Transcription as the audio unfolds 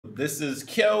This is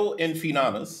Kyo and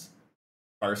Finana's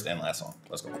first and last song.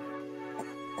 Let's go.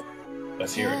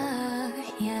 Let's hear it.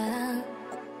 Yeah.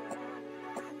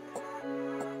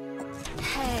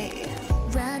 Hey,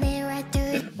 running right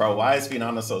through. Bro, why is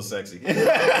Finana so sexy?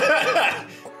 Hey.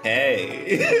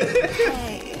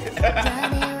 Hey,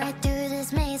 running right through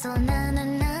this maze. Oh, na na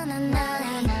na na na.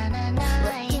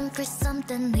 Looking for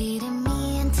something leading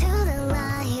me into the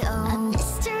light. Oh, a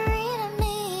mystery to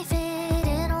me,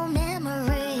 faded on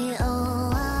memory. Oh,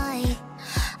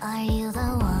 are you the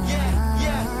one?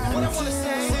 Yeah. What I wanna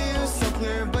say is so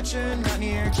clear, but you're not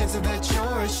near. Can't say that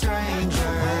you're a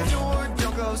stranger.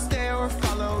 Don't go, stay or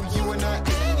follow. You are not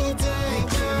anything.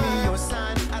 Give me your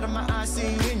sign. Out of my eyes,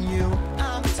 seeing you.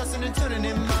 I'm tossing and turning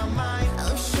in my mind.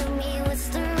 Oh, show me what's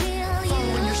the real you.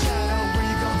 Following your shadow, where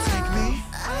you gonna take me?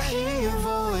 I hear your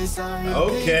voice on repeat.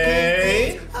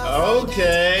 Okay.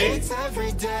 Okay. It's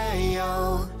every day,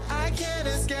 yo. I can't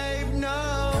escape,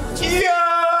 no. Yo,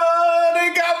 they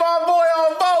got my boy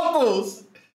on vocals.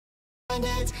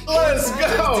 Let's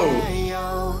go.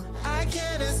 I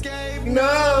can't escape,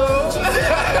 No.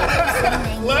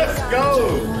 Let's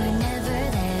go.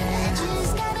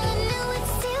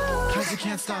 Cause you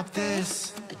can't stop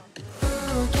this.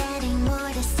 Ooh, getting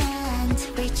more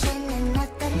distant, reaching in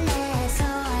nothingness. So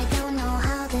I don't know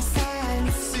how this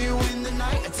ends. See you in the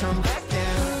night and turn back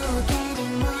down. Ooh,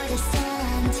 getting more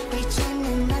distant, reaching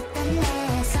in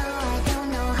nothingness. So I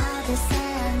don't know how this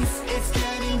ends. It's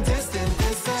getting distant,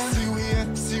 this end. See you here,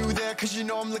 see you there, cause you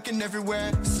know I'm looking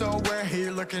everywhere. So we're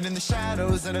here lurking in the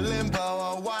shadows in a limbo.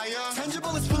 A wire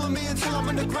tangible is pulling me until I'm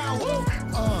underground. Woo!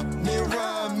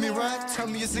 Mirror, mirror, tell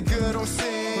me is it good or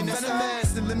sin?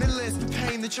 Venomous and limitless, the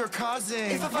pain that you're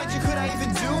causing. If I find you, could I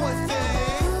even do a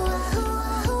thing?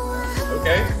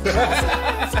 Okay.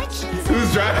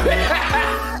 Who's driving?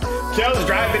 Kel's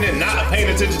driving and not paying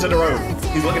attention to the road.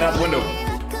 He's looking out the window.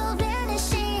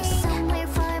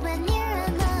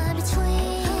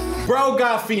 Bro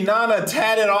got Finana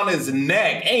tatted on his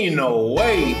neck. Ain't no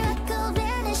way.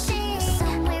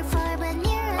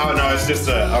 Oh no, it's just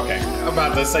a, okay. I'm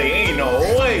about to say, ain't no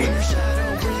way.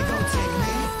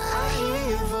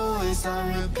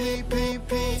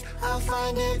 I'll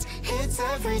find it, it's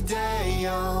every day,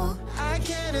 yo. I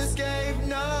can't escape,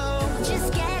 no.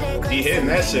 Just get it. He hitting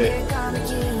that shit.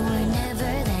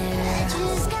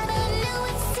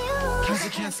 Cause I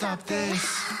can't stop this.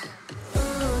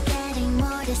 Ooh, getting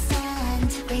more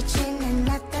distant, reaching in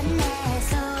nothingness.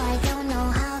 So I don't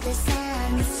know how this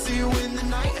ends. See you in the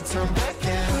night and turn back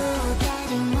down. Ooh,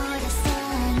 getting more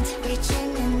distant,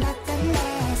 reaching in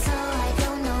nothingness. So I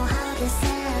don't know how this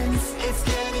ends. It's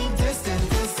getting distant,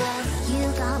 this end.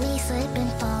 You got me slipping,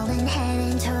 falling,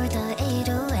 heading toward the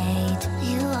 808.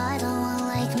 You are the one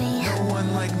like me. No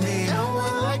one like me, no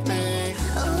one like me.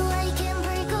 Oh, I can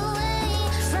break away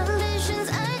from visions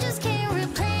I just can't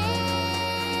replace.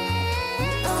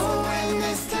 Oh, in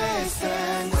this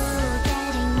distance. Ooh,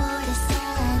 getting more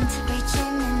distant,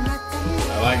 reaching in nothingness.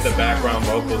 I like the background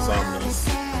vocals on this.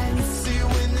 See you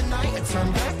in the night and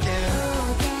turn back down.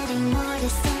 Ooh, getting more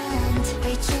distant,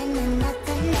 reaching in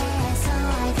nothingness. So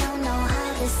I don't know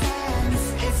how this ends.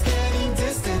 It's getting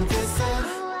distant, this end.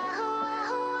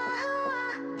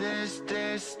 This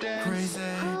distance. Crazy.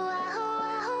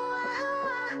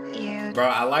 Bro,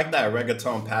 I like that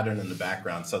reggaeton pattern in the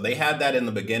background. So they had that in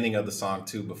the beginning of the song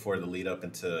too, before the lead up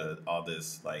into all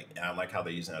this. Like, and I like how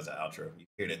they're using it as an outro. You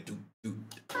hear that do do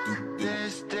do do.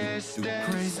 This distance.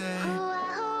 Crazy.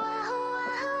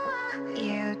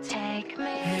 You take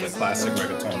me. The classic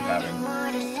reggaeton pattern.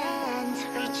 More distant,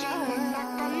 reaching in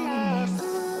nothingness.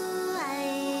 Ooh,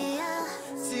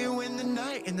 See you in the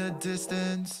night in the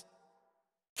distance.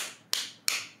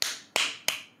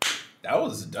 That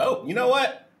was dope. You know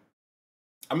what?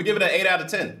 I'm gonna give it an 8 out of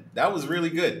 10. That was really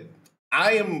good.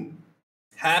 I am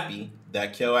happy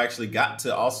that Kyo actually got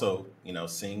to also, you know,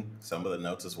 sing some of the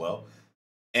notes as well.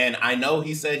 And I know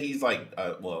he said he's like,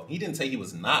 well, he didn't say he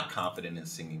was not confident in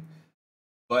singing,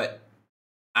 but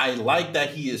I like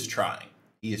that he is trying.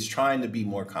 He is trying to be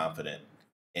more confident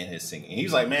in his singing.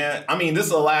 He's like, man, I mean, this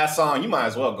is the last song. You might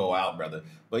as well go out, brother.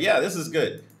 But yeah, this is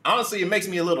good. Honestly, it makes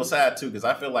me a little sad too, because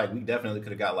I feel like we definitely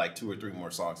could have got like 2 or 3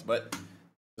 more songs, but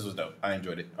this was dope. I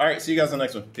enjoyed it. All right, see you guys in the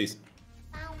next one. Peace.